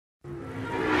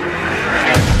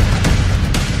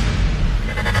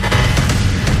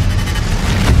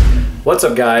What's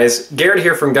up guys, Garrett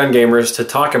here from Gun Gamers to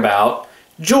talk about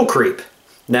Joule Creep.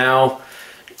 Now,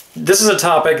 this is a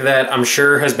topic that I'm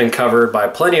sure has been covered by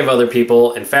plenty of other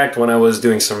people. In fact, when I was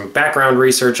doing some background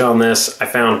research on this, I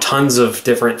found tons of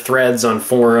different threads on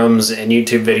forums and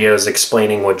YouTube videos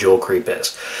explaining what Joule Creep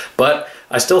is. But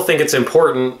I still think it's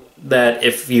important that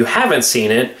if you haven't seen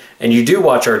it and you do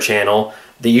watch our channel,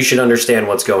 that you should understand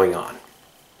what's going on.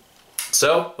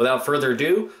 So, without further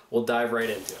ado, we'll dive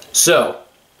right into it. So,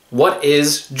 what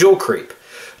is Joule Creep?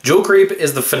 Joule Creep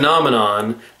is the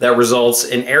phenomenon that results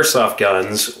in airsoft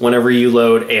guns whenever you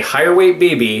load a higher weight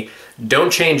BB,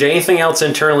 don't change anything else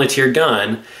internally to your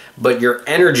gun, but your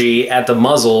energy at the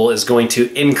muzzle is going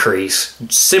to increase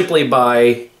simply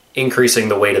by increasing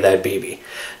the weight of that BB.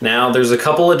 Now, there's a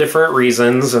couple of different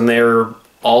reasons, and they're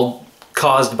all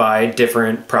caused by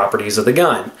different properties of the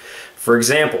gun. For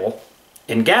example,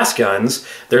 in gas guns,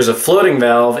 there's a floating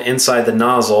valve inside the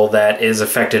nozzle that is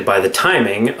affected by the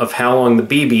timing of how long the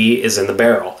BB is in the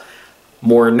barrel.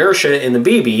 More inertia in the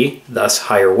BB, thus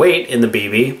higher weight in the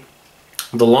BB,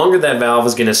 the longer that valve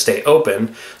is going to stay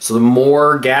open, so the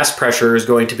more gas pressure is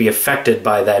going to be affected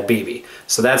by that BB.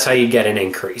 So that's how you get an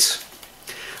increase.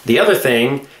 The other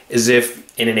thing is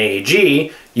if in an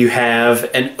AEG you have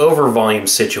an overvolume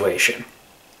situation.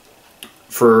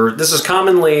 This is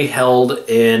commonly held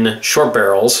in short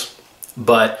barrels,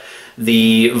 but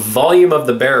the volume of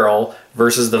the barrel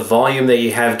versus the volume that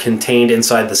you have contained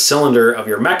inside the cylinder of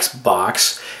your mech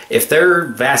box, if they're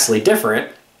vastly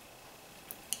different,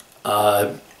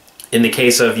 in the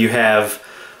case of you have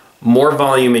more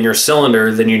volume in your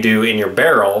cylinder than you do in your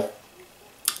barrel,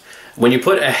 when you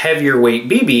put a heavier weight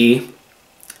BB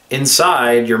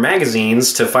inside your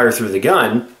magazines to fire through the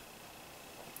gun,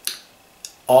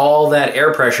 all that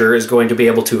air pressure is going to be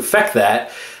able to affect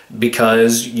that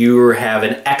because you have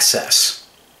an excess.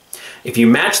 If you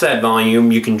match that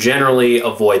volume, you can generally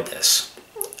avoid this,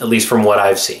 at least from what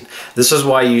I've seen. This is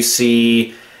why you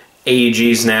see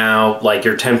AEGs now, like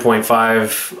your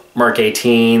 10.5 Mark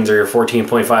 18s or your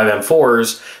 14.5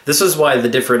 M4s. This is why the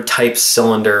different type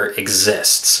cylinder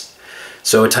exists.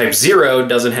 So a Type 0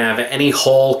 doesn't have any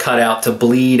hole cut out to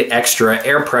bleed extra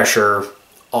air pressure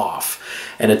off.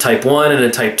 And a Type 1 and a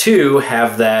Type 2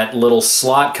 have that little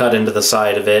slot cut into the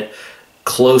side of it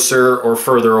closer or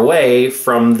further away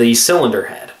from the cylinder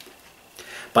head.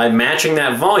 By matching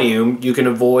that volume, you can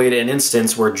avoid an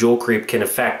instance where Joule Creep can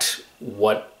affect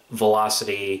what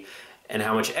velocity and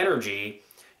how much energy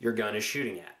your gun is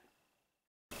shooting at.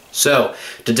 So,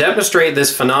 to demonstrate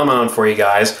this phenomenon for you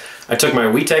guys, I took my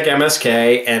WeTech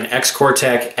MSK and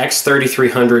X-Cortec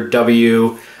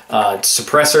X3300W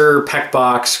suppressor, PEC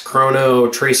box, chrono,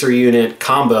 tracer unit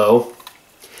combo,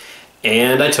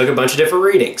 and I took a bunch of different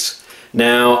readings.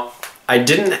 Now,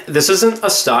 this isn't a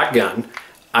stock gun.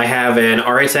 I have an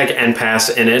RATech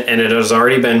NPAS in it, and it has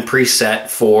already been preset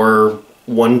for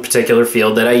one particular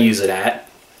field that I use it at.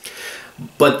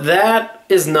 But that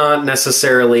is not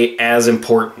necessarily as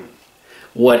important.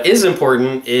 What is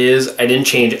important is I didn't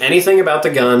change anything about the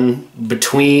gun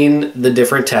between the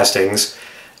different testings.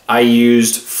 I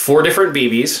used 4 different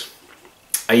BBs.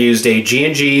 I used a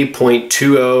G&G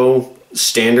 .20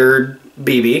 standard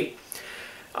BB.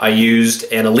 I used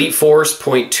an Elite Force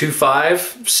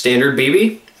 .25 standard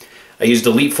BB. I used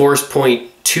Elite Force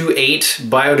 .28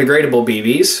 biodegradable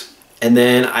BBs. And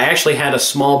then I actually had a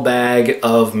small bag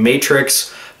of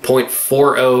Matrix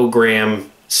 .40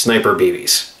 gram sniper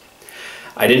BBs.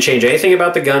 I didn't change anything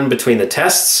about the gun between the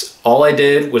tests. All I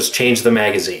did was change the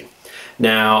magazine.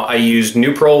 Now, I used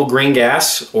Nuprol green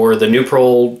gas, or the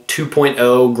Nuprol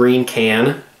 2.0 green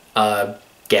can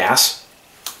gas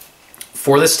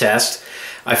for this test.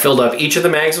 I filled up each of the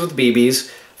mags with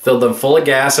BBs, filled them full of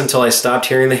gas until I stopped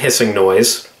hearing the hissing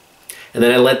noise, and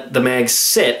then I let the mags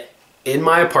sit in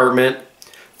my apartment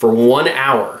for 1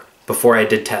 hour before I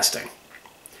did testing.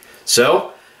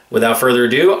 So, without further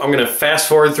ado, I'm going to fast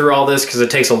forward through all this because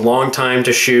it takes a long time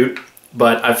to shoot,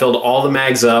 but I filled all the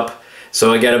mags up,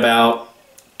 so I get about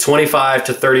 25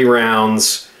 to 30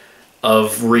 rounds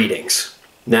of readings.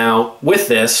 Now, with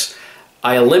this,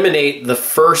 I eliminate the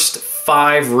first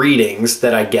 5 readings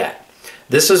that I get.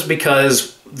 This is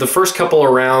because the first couple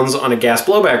of rounds on a gas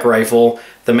blowback rifle,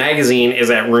 the magazine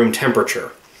is at room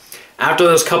temperature. After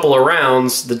those couple of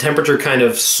rounds, the temperature kind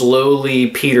of slowly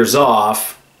peters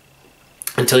off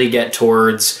until you get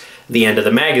towards the end of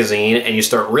the magazine and you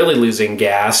start really losing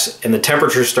gas and the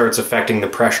temperature starts affecting the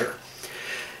pressure.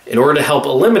 In order to help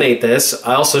eliminate this,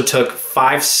 I also took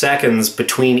 5 seconds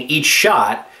between each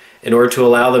shot in order to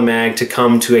allow the mag to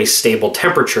come to a stable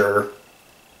temperature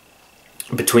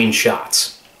between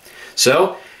shots.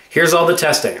 So Here's all the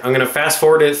testing. I'm going to fast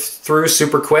forward it through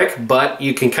super quick, but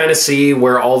you can kind of see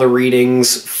where all the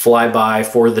readings fly by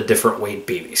for the different weight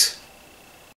BBs.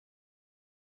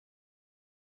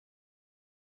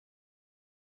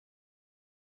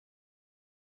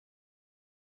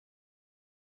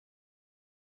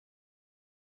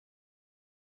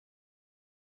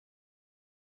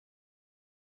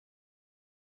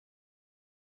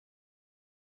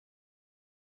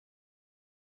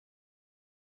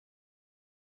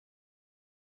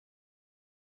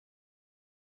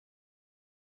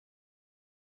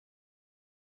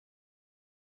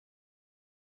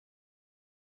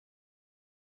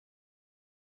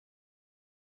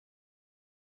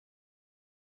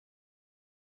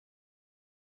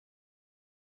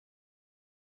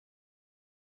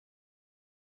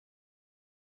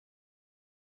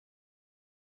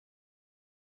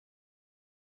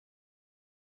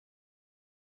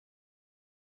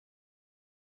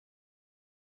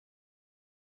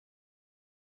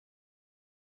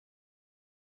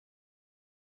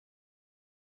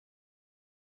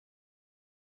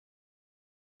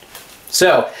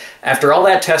 So, after all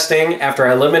that testing, after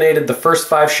I eliminated the first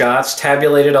 5 shots,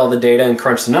 tabulated all the data, and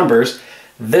crunched the numbers,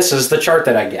 this is the chart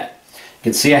that I get. You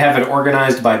can see I have it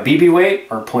organized by BB weight,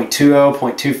 or 0.20,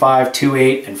 0.25,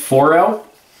 28, and 40.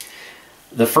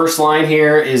 The first line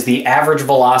here is the average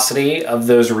velocity of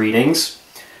those readings.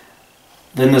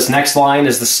 Then this next line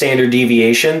is the standard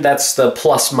deviation. That's the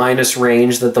plus-minus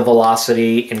range that the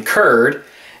velocity incurred.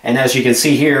 And as you can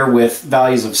see here, with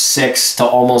values of 6 to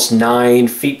almost 9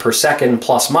 feet per second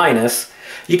plus minus,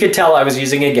 you could tell I was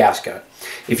using a gas gun.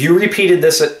 If you repeated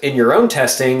this in your own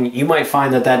testing, you might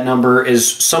find that that number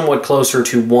is somewhat closer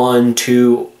to 1,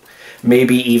 2,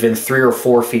 maybe even 3 or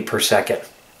 4 feet per second.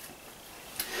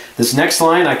 This next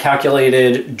line, I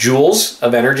calculated joules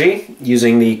of energy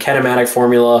using the kinematic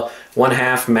formula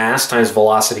 1/2 mass times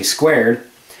velocity squared.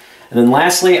 And then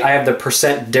lastly, I have the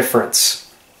percent difference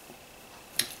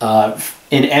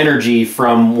in energy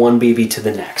from one BB to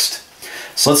the next.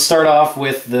 So let's start off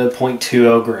with the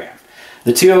 0.20 gram.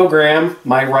 The 20 gram,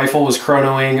 my rifle was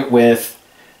chronoing with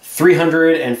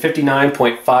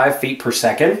 359.5 feet per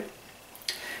second,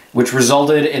 which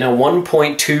resulted in a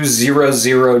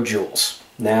 1.200 joules.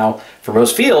 Now, for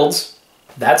most fields,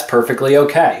 that's perfectly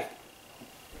okay.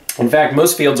 In fact,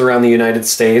 most fields around the United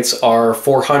States are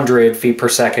 400 feet per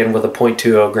second with a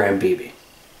 0.20 gram BB.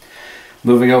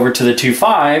 Moving over to the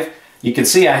 2.5, you can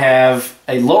see I have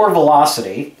a lower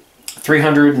velocity,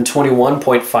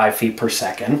 321.5 feet per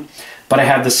second, but I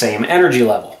have the same energy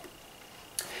level.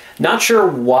 Not sure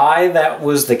why that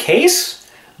was the case,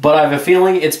 but I have a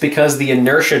feeling it's because the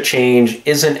inertia change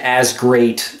isn't as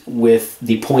great with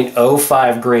the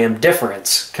 0.05 gram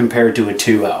difference compared to a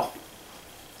 2.0.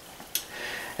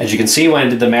 As you can see, when I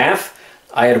did the math,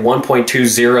 I had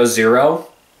 1.200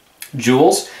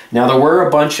 joules. Now there were a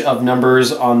bunch of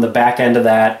numbers on the back end of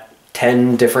that,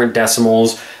 10 different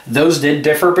decimals. Those did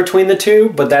differ between the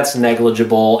two, but that's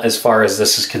negligible as far as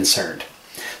this is concerned.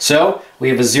 So we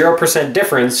have a 0%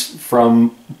 difference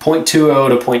from 0.20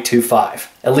 to 0.25,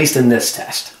 at least in this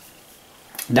test.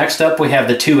 Next up we have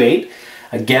the 2.8.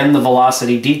 Again, the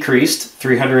velocity decreased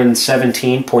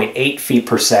 317.8 feet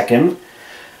per second.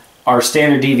 Our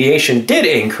standard deviation did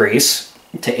increase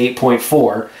to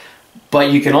 8.4.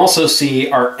 But you can also see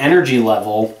our energy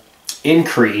level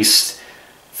increased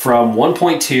from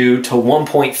 1.2 to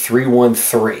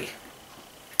 1.313.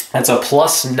 That's a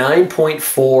plus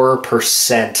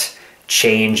 9.4%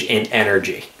 change in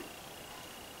energy.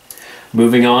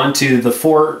 Moving on to the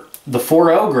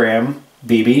 40 gram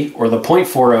BB, or the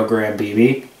 0.40 gram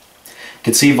BB, you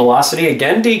can see velocity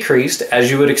again decreased,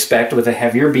 as you would expect with a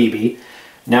heavier BB.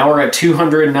 Now we're at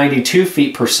 292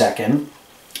 feet per second.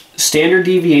 Standard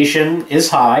deviation is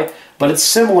high, but it's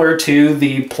similar to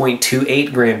the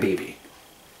 0.28 gram BB.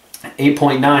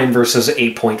 8.9 versus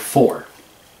 8.4.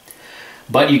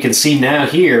 But you can see now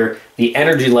here, the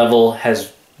energy level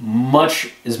is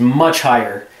much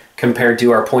higher compared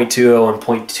to our 0.20 and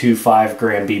 0.25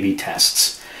 gram BB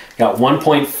tests. Got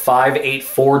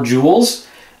 1.584 joules,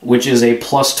 which is a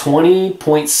plus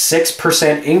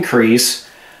 20.6% increase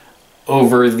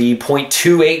over the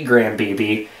 0.28 gram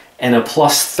BB, and a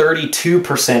plus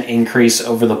 32% increase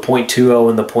over the 0.20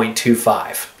 and the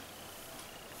 0.25.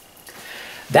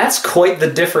 That's quite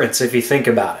the difference if you think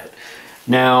about it.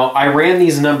 Now, I ran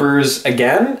these numbers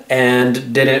again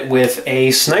and did it with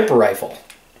a sniper rifle.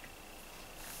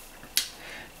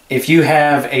 If you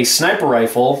have a sniper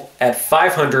rifle at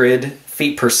 500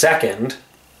 feet per second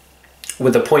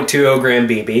with a 0.20 gram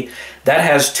BB, that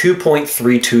has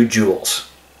 2.32 joules.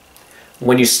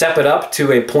 When you step it up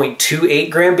to a 0.28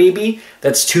 gram BB,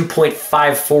 that's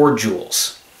 2.54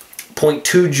 joules.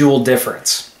 0.2 joule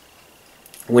difference.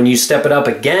 When you step it up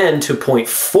again to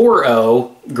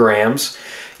 0.40 grams,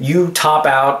 you top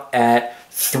out at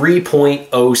 3.07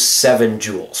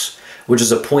 joules, which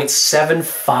is a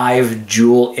 0.75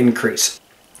 joule increase.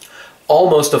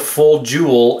 Almost a full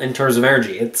joule in terms of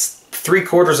energy. It's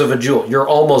 3/4 of a joule. You're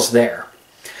almost there.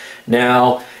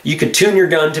 Now, you could tune your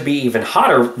gun to be even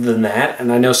hotter than that,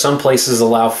 and I know some places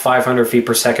allow 500 feet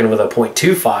per second with a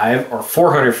 0.25 or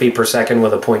 400 feet per second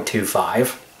with a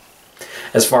 0.25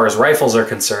 as far as rifles are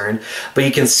concerned, but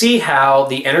you can see how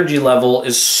the energy level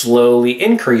is slowly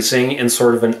increasing in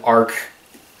sort of an arc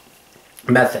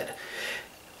method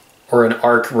or an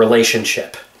arc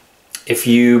relationship. If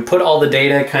you put all the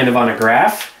data kind of on a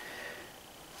graph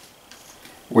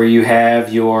where you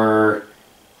have your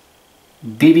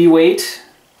BB weight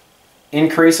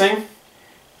increasing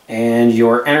and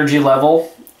your energy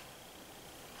level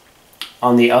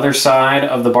on the other side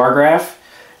of the bar graph,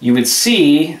 you would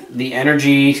see the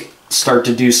energy start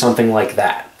to do something like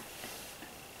that.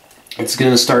 It's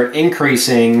going to start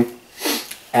increasing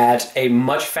at a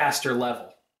much faster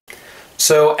level.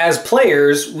 So as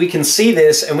players, we can see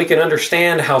this and we can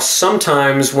understand how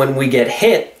sometimes when we get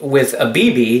hit with a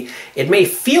BB, it may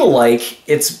feel like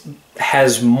it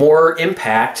has more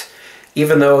impact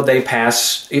even though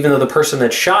the person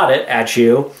that shot it at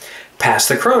you passed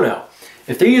the chrono.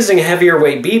 If they're using a heavier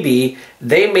weight BB,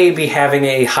 they may be having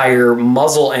a higher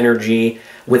muzzle energy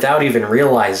without even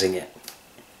realizing it.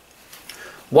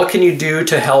 What can you do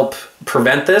to help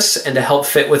prevent this and to help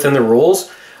fit within the rules?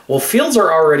 Well, fields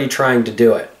are already trying to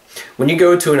do it. When you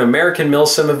go to an American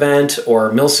Milsim event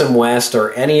or Milsim West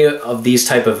or any of these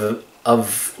type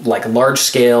of like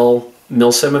large-scale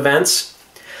Milsim events,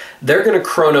 they're going to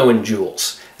chrono in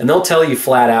joules. And they'll tell you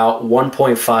flat out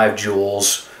 1.5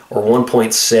 joules or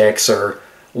 1.6 or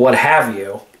what have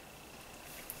you.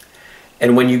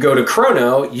 And when you go to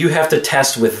chrono, you have to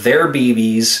test with their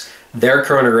BBs, their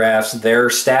chronographs, their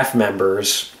staff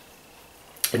members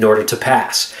in order to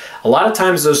pass. A lot of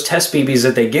times those test BBs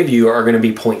that they give you are going to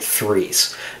be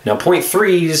 0.3s. Now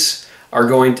 0.3s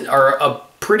are a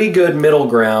pretty good middle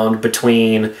ground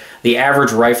between the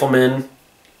average rifleman,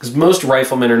 because most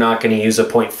riflemen are not going to use a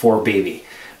 0.4 BB.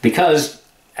 Because,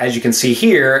 as you can see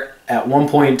here, at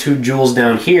 1.2 joules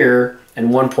down here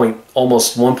and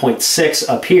almost 1.6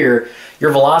 up here,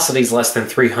 your velocity is less than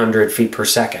 300 feet per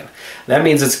second. That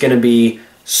means it's going to be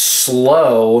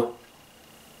slow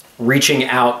reaching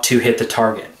out to hit the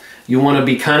target. You want to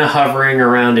be kind of hovering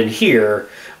around in here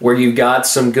where you've got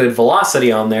some good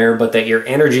velocity on there, but that your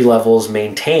energy level is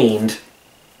maintained.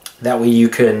 That way you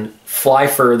can fly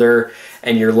further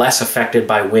and you're less affected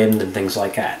by wind and things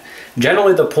like that.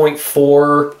 Generally the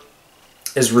 0.4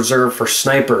 is reserved for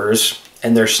snipers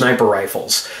and their sniper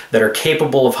rifles that are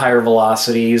capable of higher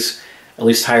velocities, at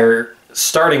least higher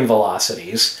starting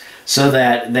velocities, so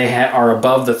that they are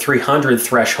above the 300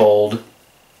 threshold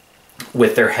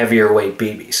with their heavier weight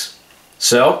BBs.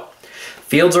 So,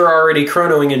 fields are already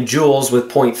chronoing in joules with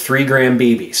 0.3 gram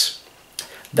BBs.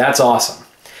 That's awesome.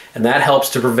 And that helps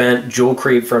to prevent Joule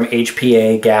Creep from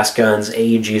HPA, gas guns,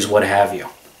 AEGs, what have you.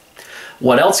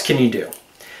 What else can you do?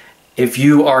 If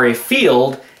you are a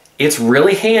field, it's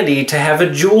really handy to have a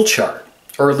joule chart,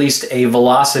 or at least a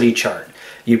velocity chart.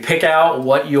 You pick out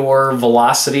what your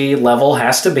velocity level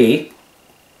has to be.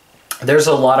 There's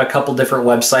a couple different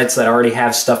websites that already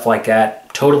have stuff like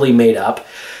that, totally made up.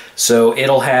 So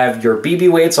it'll have your BB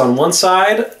weights on one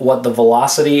side, what the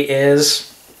velocity is,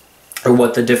 or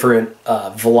what the different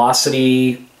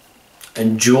velocity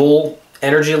and joule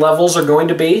energy levels are going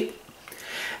to be.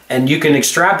 And you can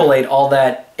extrapolate all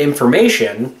that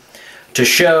information to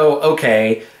show,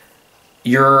 okay,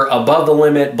 you're above the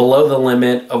limit, below the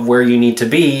limit of where you need to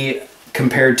be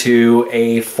compared to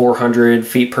a 400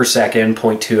 feet per second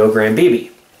 0.20 gram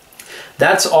BB.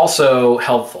 That's also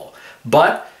helpful,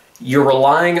 but you're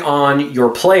relying on your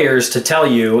players to tell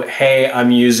you, hey,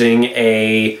 I'm using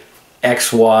a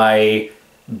XY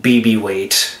BB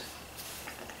weight.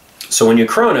 So when you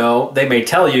chrono, they may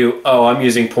tell you, oh, I'm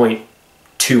using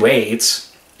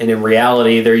 0.28s, and in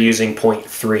reality they're using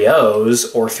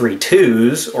 0.30s or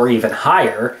 32s or even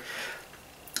higher.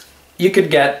 You could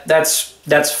get, that's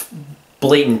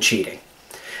blatant cheating.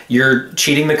 You're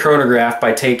cheating the chronograph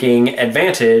by taking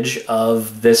advantage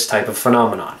of this type of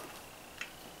phenomenon.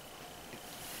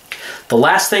 The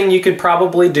last thing you could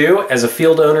probably do as a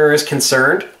field owner is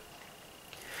concerned,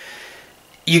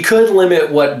 you could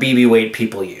limit what BB weight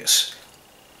people use.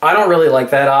 I don't really like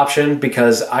that option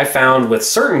because I found with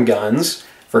certain guns,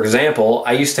 For example,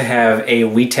 I used to have a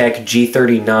WeTech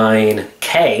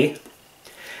G39K,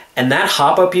 and that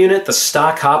hop-up unit, the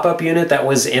stock hop-up unit that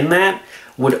was in that,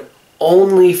 would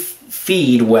only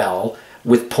feed well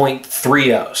with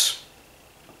 .30s.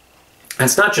 And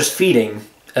it's not just feeding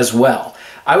as well.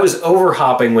 I was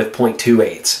over-hopping with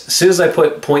 .28s. As soon as I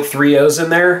put .30s in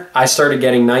there, I started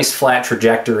getting nice flat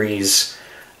trajectories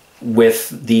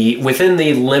within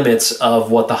the limits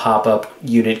of what the hop-up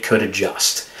unit could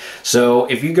adjust. So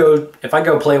if I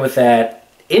go play with that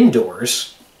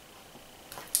indoors,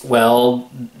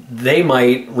 well, they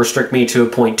might restrict me to a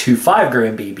 .25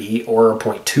 gram BB or a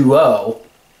 .20,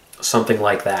 something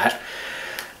like that.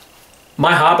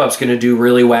 My hop-up's going to do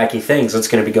really wacky things. It's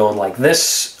going to be going like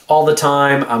this all the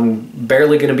time. I'm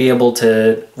barely going to be able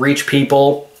to reach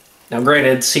people. Now,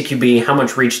 granted, CQB, how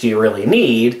much reach do you really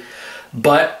need?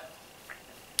 But,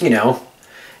 you know,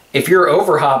 if you're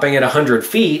over-hopping at 100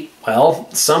 feet, well,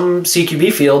 some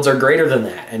CQB fields are greater than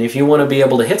that. And if you want to be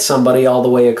able to hit somebody all the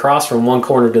way across from one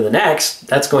corner to the next,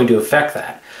 that's going to affect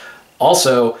that.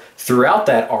 Also, throughout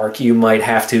that arc, you might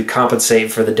have to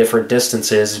compensate for the different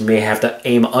distances. You may have to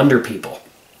aim under people.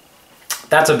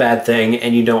 That's a bad thing,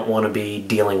 and you don't want to be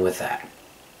dealing with that.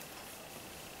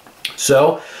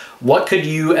 So, what could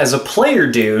you as a player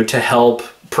do to help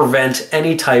prevent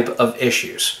any type of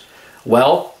issues?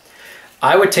 Well,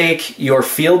 I would take your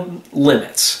field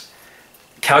limits,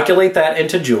 calculate that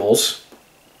into joules,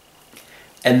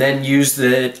 and then use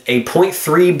a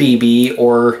 .3 BB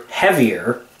or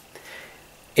heavier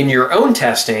in your own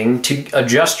testing to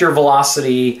adjust your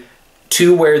velocity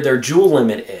to where their joule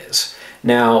limit is.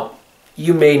 Now,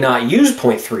 you may not use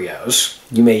 .30s,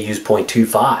 you may use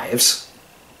 .25s,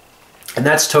 and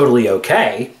that's totally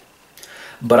okay,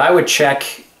 but I would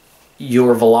check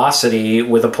your velocity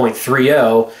with a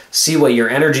 .30, see what your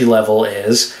energy level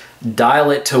is, dial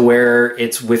it to where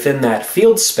it's within that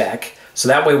field spec, so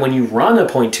that way when you run a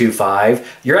 .25,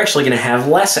 you're actually going to have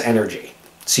less energy.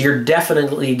 So you're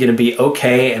definitely going to be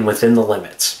okay and within the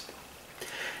limits.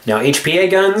 Now, HPA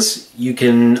guns, you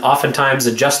can oftentimes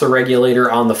adjust the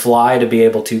regulator on the fly to be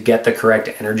able to get the correct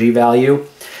energy value,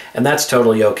 and that's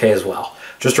totally okay as well.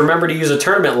 Just remember to use a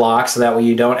tournament lock so that way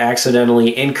you don't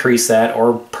accidentally increase that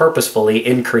or purposefully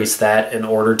increase that in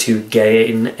order to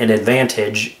gain an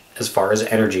advantage as far as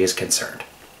energy is concerned.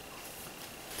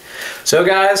 So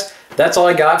guys, that's all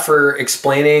I got for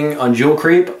explaining on Joule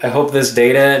Creep. I hope this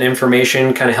data and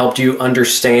information kind of helped you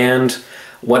understand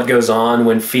what goes on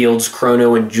when fields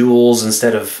chrono in joules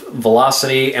instead of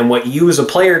velocity, and what you as a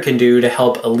player can do to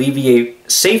help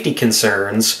alleviate safety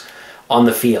concerns on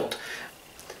the field.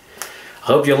 I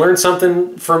hope you learned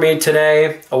something from me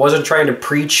today. I wasn't trying to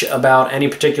preach about any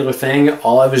particular thing.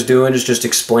 All I was doing is just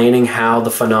explaining how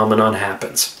the phenomenon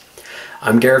happens.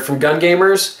 I'm Garrett from Gun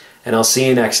Gamers, and I'll see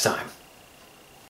you next time.